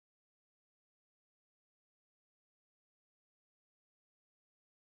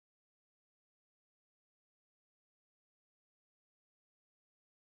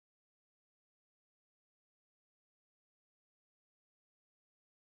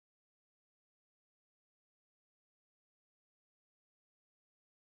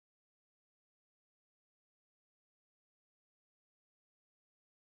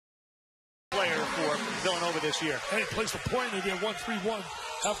player for Villanova this year. And he plays the point. They get 1-3-1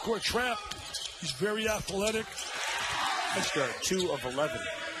 half-court trap. He's very athletic. Mr. 2 of 11.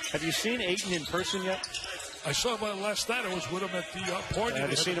 Have you seen Ayton in person yet? I saw him last night. I was with him at the point. Have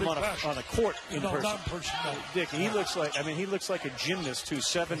you seen him on a court in person? Not in person, no. Dick, he looks like a gymnast who's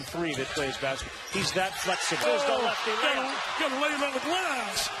 7'3" that plays basketball. He's that flexible. Got to lay it on the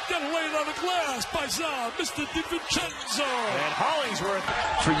glass. Got to lay it on the glass by Zah, Mr. DiVincenzo. And Hollingsworth.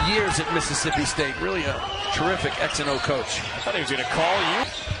 For years at Mississippi State, really a terrific X&O coach. I thought he was going to call you.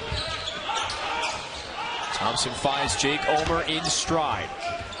 Thompson finds Jake Omer in stride.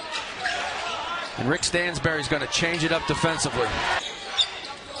 And Rick Stansberry's going to change it up defensively.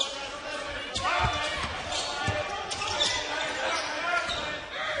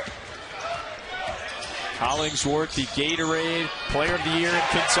 Hollingsworth, the Gatorade Player of the Year in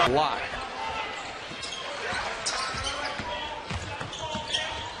Kentucky. Live.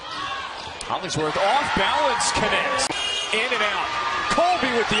 Hollingsworth off balance, connects. In and out. Colby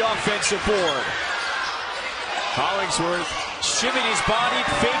with the offensive board. Hollingsworth shimmied his body,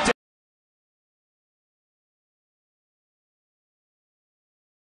 faked it.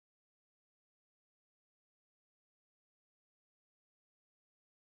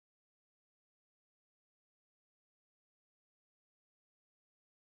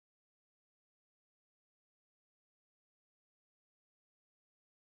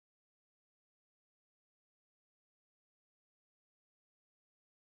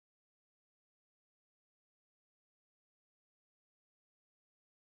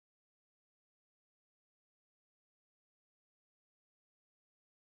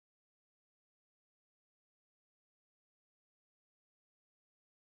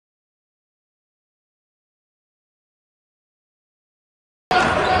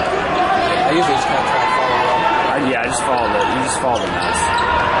 I usually just kind of try to follow up. Yeah, I just follow the mass.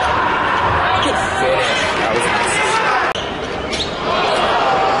 Good finish. That was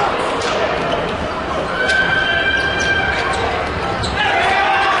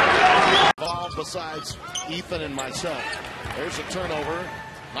nice. All besides Ethan and myself. There's a turnover.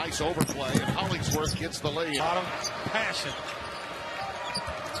 Nice overplay, and Hollingsworth gets the lead. Bottom passion.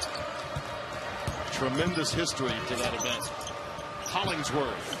 Tremendous history to that event.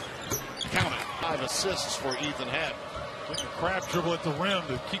 Hollingsworth. Count it. 5 assists for Ethan Head. Took a crab dribble at the rim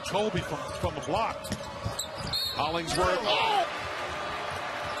to keep Colby from the block. Hollingsworth. Oh!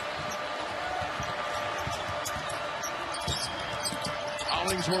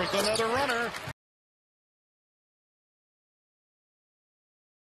 Hollingsworth, another runner.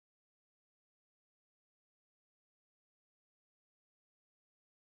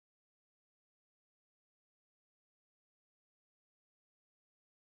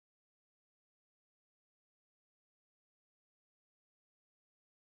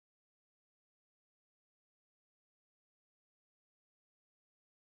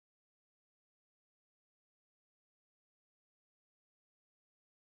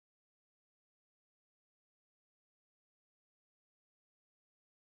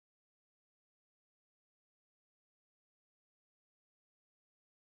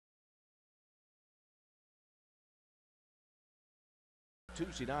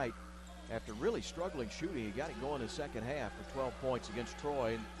 Tuesday night, after really struggling shooting, he got it going in the second half for 12 points against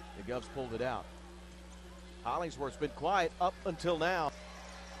Troy, and the Govs pulled it out. Hollingsworth's been quiet up until now.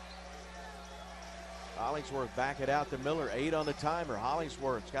 Hollingsworth back it out to Miller, 8 on the timer.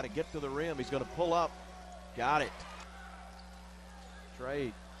 Hollingsworth's got to get to the rim. He's going to pull up. Got it.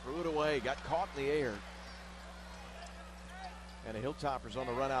 Trey threw it away, got caught in the air. And the Hilltoppers on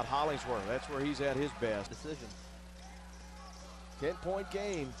the run out. Hollingsworth, that's where he's at his best. Decision. 10-point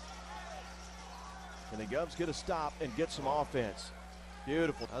game. And the Govs get a stop and get some offense.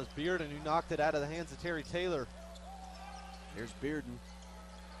 Beautiful. That was Bearden who knocked it out of the hands of Terry Taylor. Here's Bearden.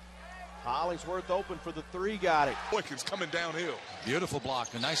 Hollingsworth open for the 3, got it. It's coming downhill. Beautiful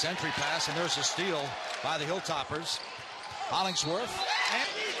block, a nice entry pass, and there's a steal by the Hilltoppers. Hollingsworth.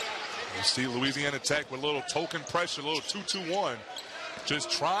 You see Louisiana Tech with a little token pressure, a little 2-2-1. Just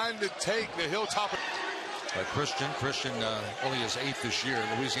trying to take the Hilltoppers. Christian only his 8th this year.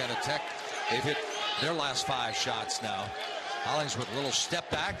 Louisiana Tech, they've hit their last 5 shots now. Hollingsworth, a little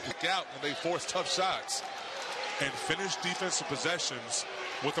step back. Out when they force tough shots and finish defensive possessions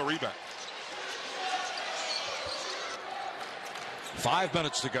with a rebound. 5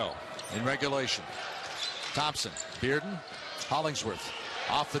 minutes to go in regulation. Thompson, Bearden, Hollingsworth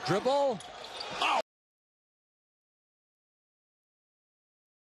off the dribble. Oh!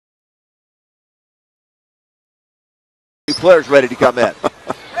 Players ready to come in.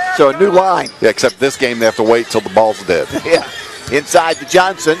 So a new line. Yeah, except this game they have to wait till the ball's dead. Yeah. Inside to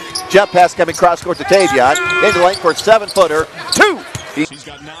Johnson. Jump pass coming cross court to Taveion. Into the lane for a 7-footer. 2. He's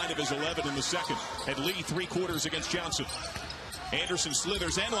got 9 of his 11 in the second. And Lee 3/4 against Johnson. Anderson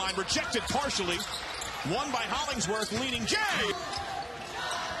slithers end line, rejected partially. Won by Hollingsworth, leading Jay.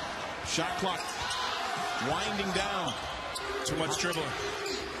 Shot clock winding down. Too much dribbling.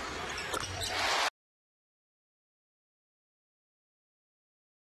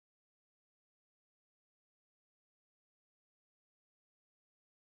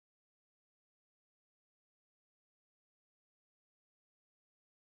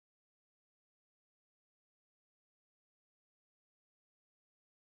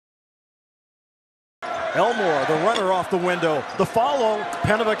 Elmore, the runner off the window. The follow,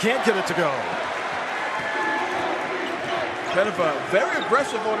 Penova can't get it to go. Penova very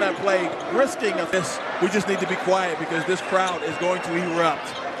aggressive on that play, risking of this. We just need to be quiet because this crowd is going to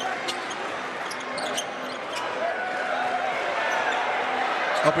erupt.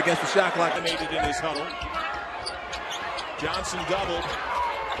 Up against the shot clock. Made it in his huddle. Johnson doubled.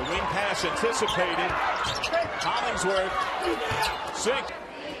 The wing pass anticipated. Hollingsworth. Sink.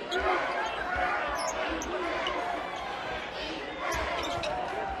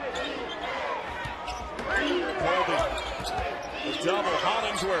 Colby. The double.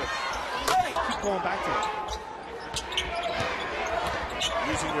 Hollingsworth. Keep going back to it.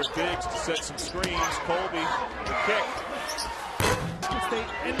 Using their bigs to set some screens. Colby. The kick.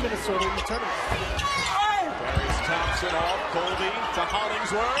 State and Minnesota in the tournament. Darius Thompson off. Colby to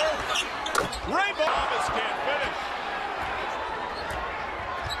Hollingsworth. Rainbow. Thomas can't finish.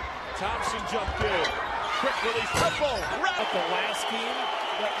 Thompson jumped good. Quick release. Triple. At the last game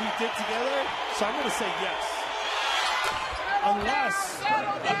that we did together, so I'm going to say yes. Unless...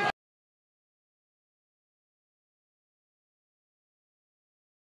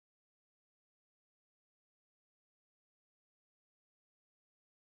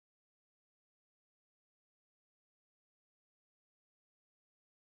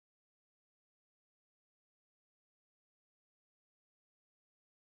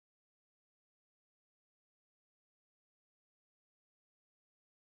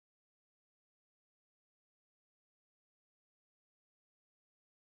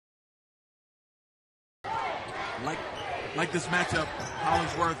 Like this matchup,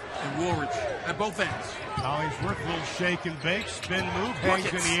 Hollingsworth and Woolridge at both ends. Hollingsworth, little shake and bake, spin move, hangs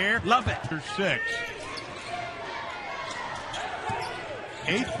in the air. Love it. 6.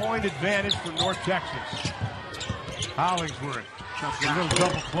 8-point advantage for North Texas. Hollingsworth. A little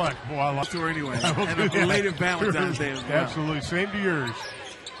double clutch. Boy, I love to anyway. And a belated Valentine's Day as well. Absolutely. Same to yours.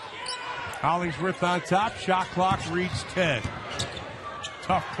 Hollingsworth on top. Shot clock reads 10.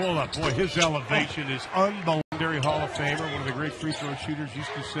 Tough pull-up. Boy, his elevation is unbelievable. Hall of Famer, one of the great free throw shooters,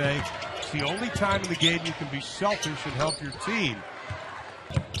 used to say, it's the only time in the game you can be selfish and help your team.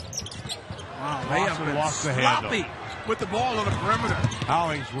 Wow, they have been lost the sloppy handle with the ball on the perimeter.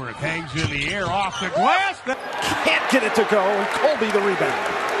 Hollingsworth hangs in the air off the glass. Can't get it to go, and Colby the rebound.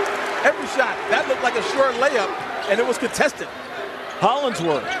 Every shot, that looked like a short layup, and it was contested.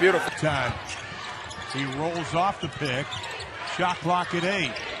 Hollingsworth. Beautiful. Time. He rolls off the pick. Shot clock at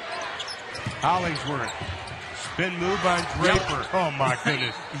 8. Hollingsworth. Spin move on Draper. Oh, my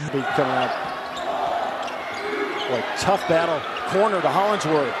goodness. Be coming up. Boy, tough battle. Corner to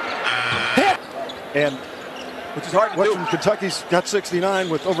Hollingsworth. Hit! And which is hard to Western Kentucky's got 69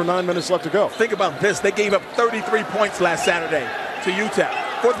 with over 9 minutes left to go. Think about this. They gave up 33 points last Saturday to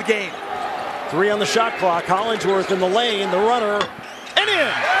UTEP for the game. 3 on the shot clock. Hollingsworth in the lane. The runner. And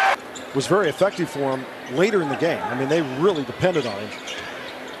in! Was very effective for him later in the game. I mean, they really depended on him.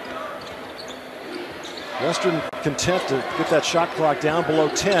 Western content to get that shot clock down below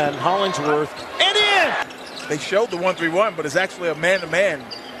 10. Hollingsworth and in! They showed the 1-3-1, but it's actually a man-to-man.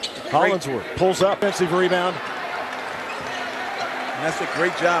 Hollingsworth pulls up, offensive rebound. And that's a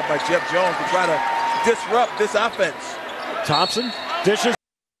great job by Jeff Jones to try to disrupt this offense. Thompson dishes.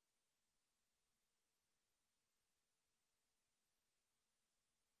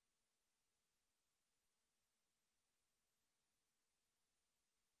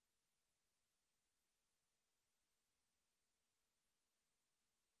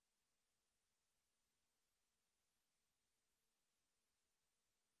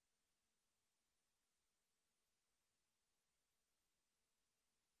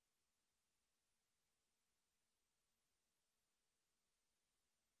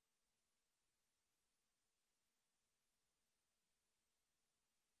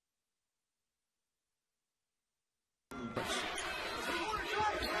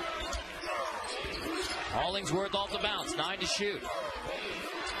 Hollingsworth off the bounce, 9 to shoot.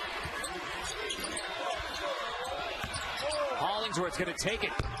 Hollingsworth's going to take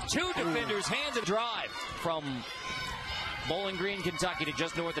it Two defenders hand and drive from Bowling Green, Kentucky to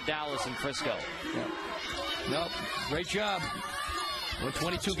just north of Dallas and Frisco. Nope. Great job. We're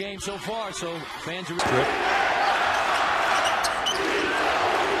 22 games so far, so fans are...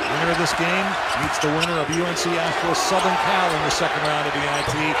 Winner of this game meets the winner of UNC Asheville Southern Cal in the second round of the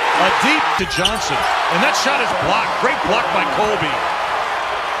NIT. A deep to Johnson, and that shot is blocked. Great block by Colby.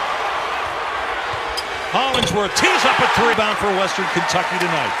 Hollingsworth tees up a three-bound for Western Kentucky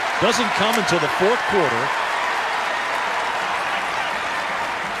tonight. Doesn't come until the fourth quarter.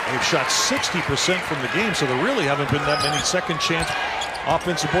 They've shot 60% from the game, so there really haven't been that many second chance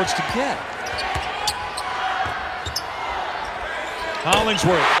offensive boards to get.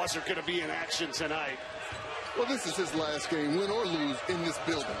 Hollingsworth. Are going to be in action tonight. Well, this is his last game, win or lose, in this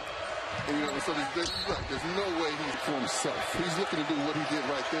building. And, you know, so there's no way he's for himself. He's looking to do what he did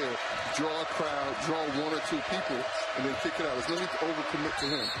right there: draw a crowd, draw one or two people, and then kick it out. There's no need to overcommit to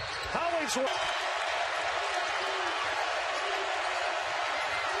him.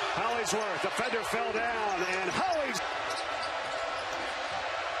 Hollingsworth, defender fell down, and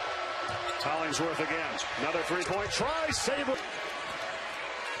Hollingsworth again. Another three-point try, save it.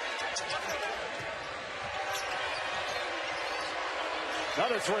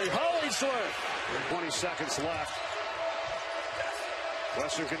 Another three, Hollingsworth. 20 seconds left.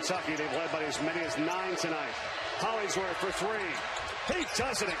 Western Kentucky, they've led by as many as 9 tonight. Hollingsworth for three. He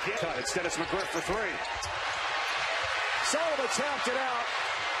does it again. Cut. Instead, it's McGriff for three. Sullivan tapped it out,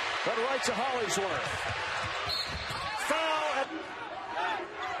 but right to Hollingsworth. Foul.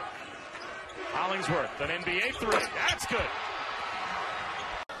 Hollingsworth, an NBA three. That's good.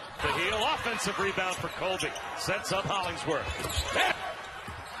 The heel offensive rebound for Colby. Sets up Hollingsworth.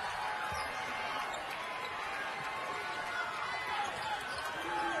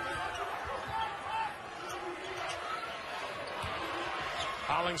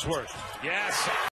 Hollingsworth, yes.